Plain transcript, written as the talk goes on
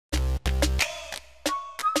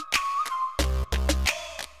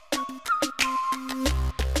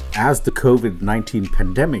As the COVID-19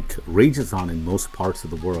 pandemic rages on in most parts of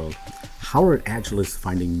the world, how are Agilists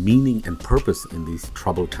finding meaning and purpose in these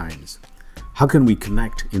troubled times? How can we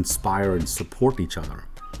connect, inspire, and support each other?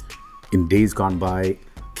 In days gone by,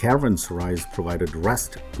 Caravanserais provided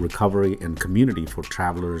rest, recovery, and community for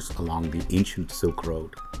travelers along the ancient Silk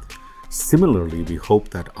Road. Similarly, we hope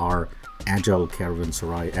that our Agile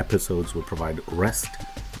Caravanserai episodes will provide rest,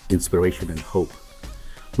 inspiration, and hope.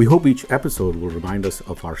 We hope each episode will remind us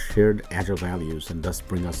of our shared Agile values and thus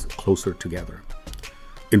bring us closer together.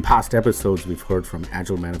 In past episodes, we've heard from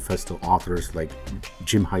Agile Manifesto authors like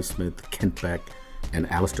Jim Highsmith, Kent Beck, and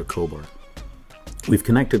Alistair Coburn. We've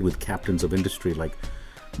connected with captains of industry like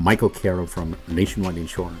Michael Cara from Nationwide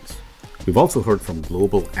Insurance. We've also heard from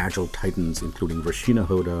global Agile titans including Rashina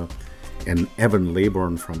Hoda and Evan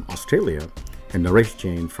Laybourne from Australia and Naresh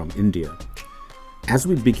Jain from India. As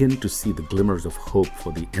we begin to see the glimmers of hope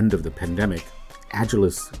for the end of the pandemic,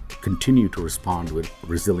 Agilists continue to respond with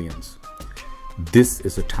resilience. This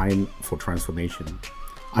is a time for transformation.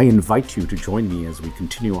 I invite you to join me as we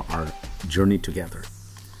continue our journey together.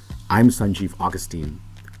 I'm Sanjeev Augustine,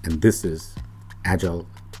 and this is Agile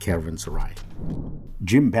Caravanserai.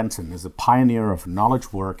 Jim Benson is a pioneer of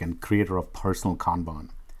knowledge work and creator of Personal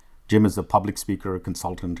Kanban. Jim is a public speaker,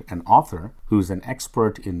 consultant, and author who is an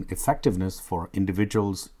expert in effectiveness for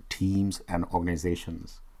individuals, teams, and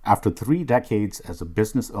organizations. After 3 decades as a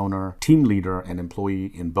business owner, team leader, and employee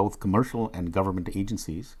in both commercial and government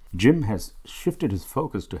agencies, Jim has shifted his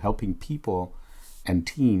focus to helping people and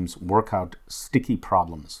teams work out sticky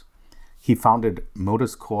problems. He founded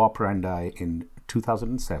Modus Cooperandi in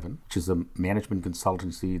 2007, which is a management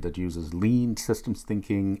consultancy that uses lean systems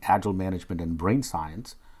thinking, agile management, and brain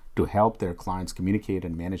science to help their clients communicate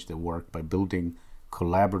and manage their work by building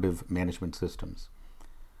collaborative management systems.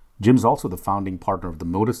 Jim's also the founding partner of the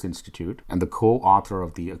Modus Institute and the co-author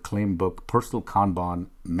of the acclaimed book Personal Kanban,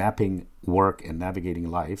 Mapping Work and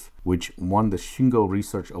Navigating Life, which won the Shingo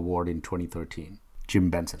Research Award in 2013. Jim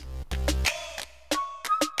Benson.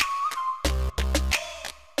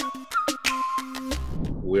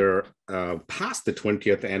 We're past the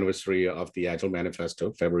 20th anniversary of the Agile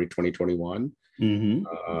Manifesto, February 2021.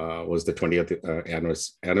 Was the 20th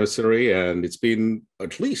anniversary, and it's been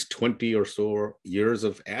at least 20 or so years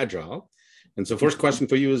of Agile. And so first question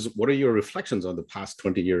for you is, what are your reflections on the past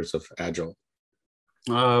 20 years of Agile?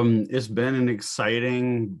 It's been an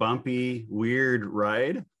exciting, bumpy, weird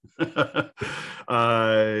ride.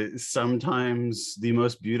 Sometimes the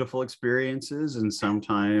most beautiful experiences, and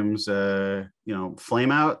sometimes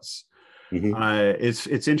flameouts.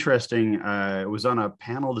 It's interesting. I was on a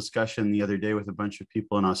panel discussion the other day with a bunch of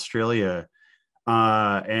people in Australia,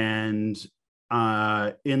 and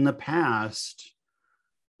in the past,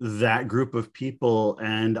 that group of people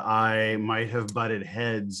and I might have butted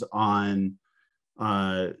heads on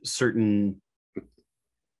certain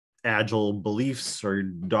Agile beliefs or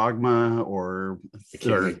dogma or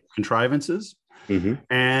contrivances.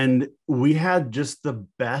 And we had just the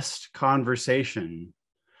best conversation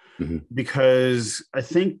because I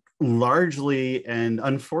think largely and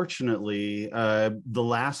unfortunately, the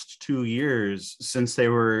last 2 years since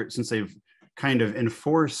they've kind of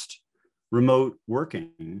enforced remote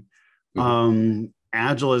working,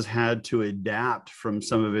 Agile has had to adapt from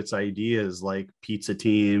some of its ideas like pizza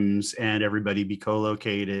teams and everybody be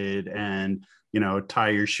co-located and, tie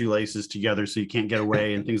your shoelaces together so you can't get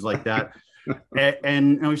away and things like that.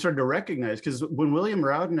 And we started to recognize, because when William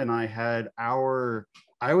Rowden and I had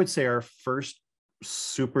I would say our first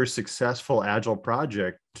super successful Agile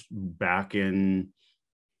project back in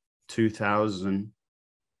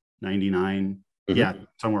 2099, yeah,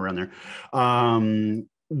 somewhere around there.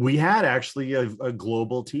 We had actually a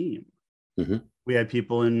global team. We had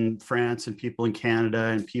people in France and people in Canada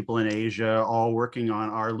and people in Asia all working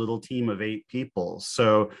on our little team of 8 people.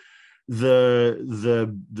 So the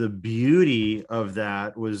beauty of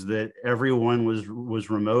that was that everyone was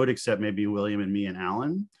remote except maybe William and me and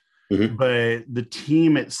Alan. But the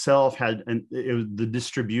team itself had the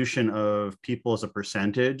distribution of people as a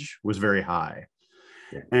percentage was very high.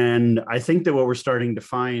 And I think that what we're starting to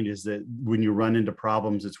find is that when you run into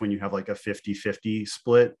problems, it's when you have like a 50-50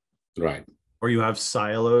 split. Right. Or you have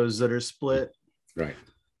silos that are split. Right.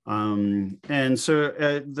 And so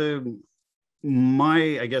I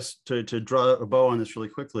guess to draw a bow on this really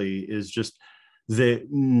quickly is just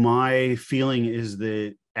that my feeling is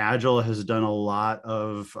that Agile has done a lot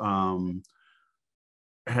of,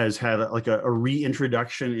 has had like a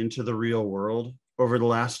reintroduction into the real world over the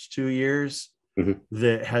last 2 years.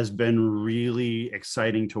 that has been really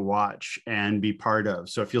exciting to watch and be part of.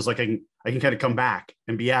 So it feels like I can kind of come back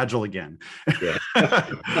and be agile again. Yeah.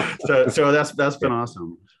 So that's been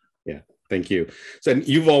awesome. Yeah. Thank you. So and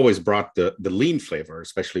you've always brought the lean flavor,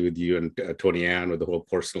 especially with you and Tony Ann with the whole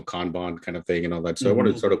personal Kanban kind of thing and all that. So I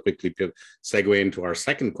want to sort of quickly segue into our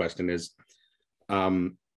second question is,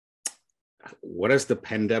 what has the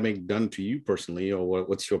pandemic done to you personally, or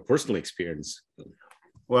what's your personal experience?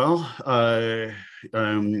 Well,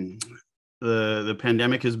 the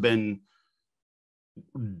pandemic has been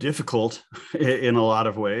difficult in a lot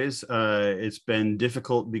of ways. It's been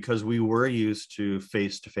difficult because we were used to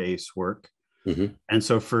face-to-face work. And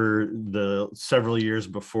so for the several years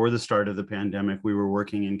before the start of the pandemic, we were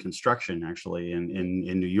working in construction, actually,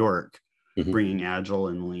 in New York, bringing Agile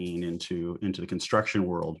and Lean into the construction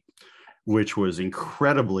world, which was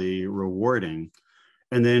incredibly rewarding.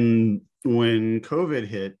 And then when COVID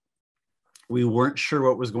hit, we weren't sure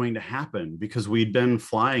what was going to happen because we'd been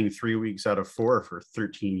flying 3 weeks out of 4 for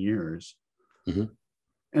 13 years.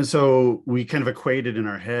 And so we kind of equated in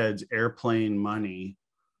our heads airplane money.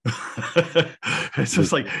 It's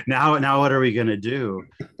just like, now what are we going to do?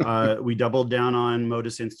 We doubled down on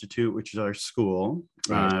Modus Institute, which is our school.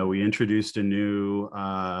 We introduced a new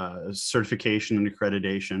certification and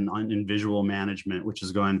accreditation in visual management, which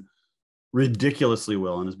has gone ridiculously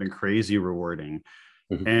well and has been crazy rewarding.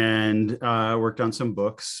 And worked on some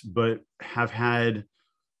books, but have had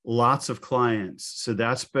lots of clients. So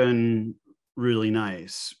that's been really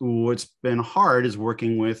nice. What's been hard is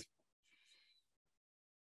working with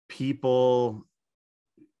people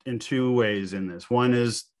in two ways in this. One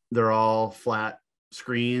is they're all flat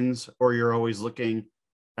screens, or you're always looking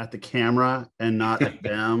at the camera and not at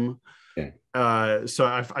them. So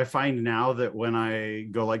I find now that when I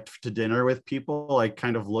go like to dinner with people, I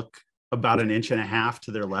kind of look about 1.5 inches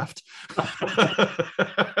to their left.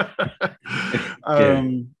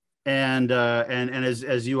 And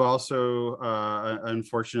as you also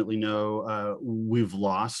unfortunately know, we've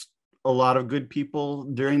lost a lot of good people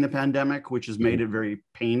during the pandemic, which has made it very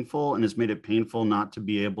painful, and has made it painful not to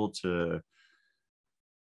be able to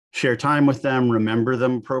share time with them, remember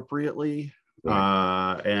them appropriately. So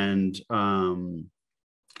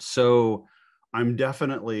I'm going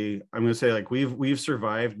to say, like, we've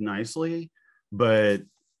survived nicely, but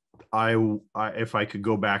I if I could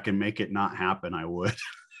go back and make it not happen, I would.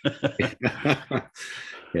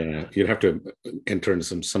 Yeah, you'd have to enter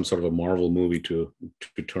into some sort of a Marvel movie to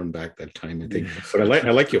turn back that time, I think. But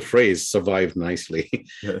I like your phrase, survive nicely.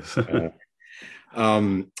 Yes.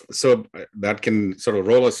 So that can sort of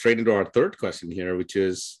roll us straight into our third question here, which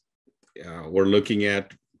is, we're looking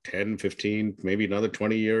at 10, 15, maybe another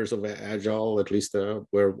 20 years of Agile, at least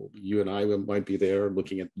where you and I might be there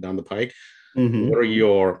looking at down the pike. What are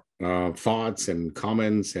your thoughts and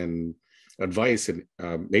comments and advice, and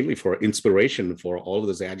mainly for inspiration for all of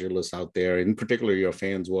those Agilists out there, in particular your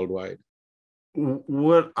fans worldwide?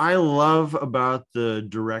 What I love about the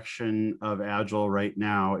direction of Agile right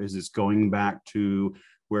now is it's going back to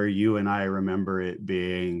where you and I remember it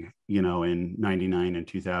being, in 99 and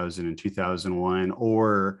 2000 and 2001,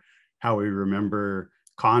 or how we remember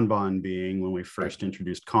Kanban being when we first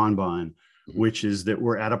introduced Kanban, which is that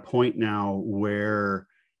we're at a point now where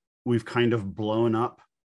we've kind of blown up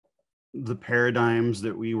the paradigms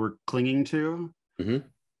that we were clinging to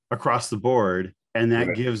across the board. And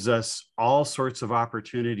that gives us all sorts of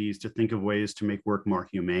opportunities to think of ways to make work more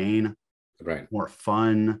humane, more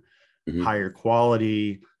fun, higher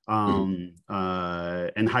quality, and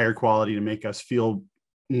higher quality to make us feel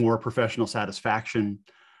more professional satisfaction.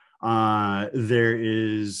 There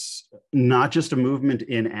is not just a movement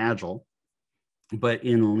in Agile, but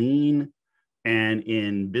in Lean and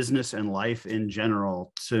in business and life in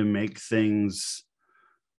general to make things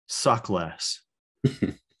suck less.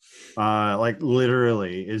 Like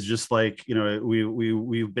literally is just like,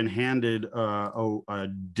 we've been handed a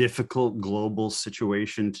difficult global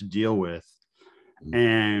situation to deal with,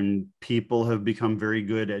 and people have become very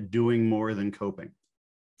good at doing more than coping.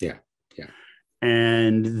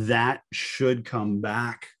 And that should come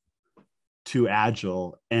back to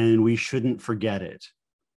Agile, and we shouldn't forget it.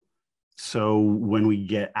 So when we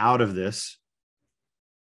get out of this,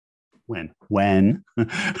 when when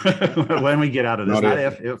we get out of this, not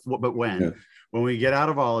if but when we get out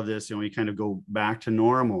of all of this and we kind of go back to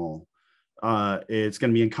normal, it's going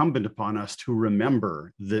to be incumbent upon us to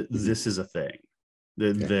remember that this is a thing,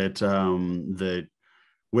 that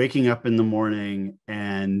waking up in the morning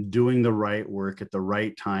and doing the right work at the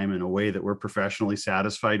right time in a way that we're professionally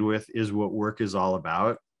satisfied with is what work is all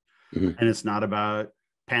about. And it's not about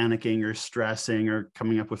panicking or stressing or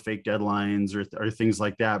coming up with fake deadlines or things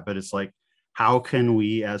like that. But it's like, how can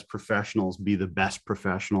we as professionals be the best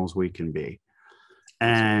professionals we can be?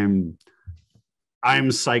 And I'm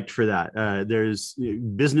psyched for that. There's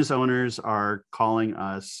business owners are calling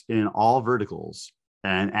us in all verticals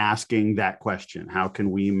and asking that question: how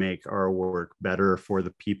can we make our work better for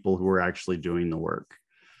the people who are actually doing the work?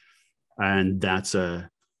 And that's a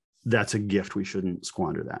gift. We shouldn't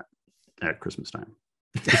squander that at Christmas time.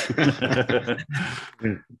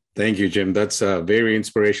 Thank you, Jim. That's very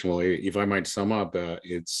inspirational. If I might sum up,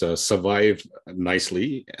 it's survive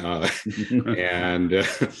nicely and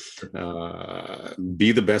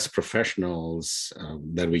be the best professionals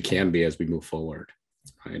that we can be as we move forward,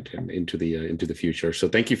 right, and into the future. So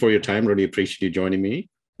thank you for your time. Really appreciate you joining me.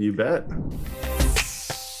 You bet.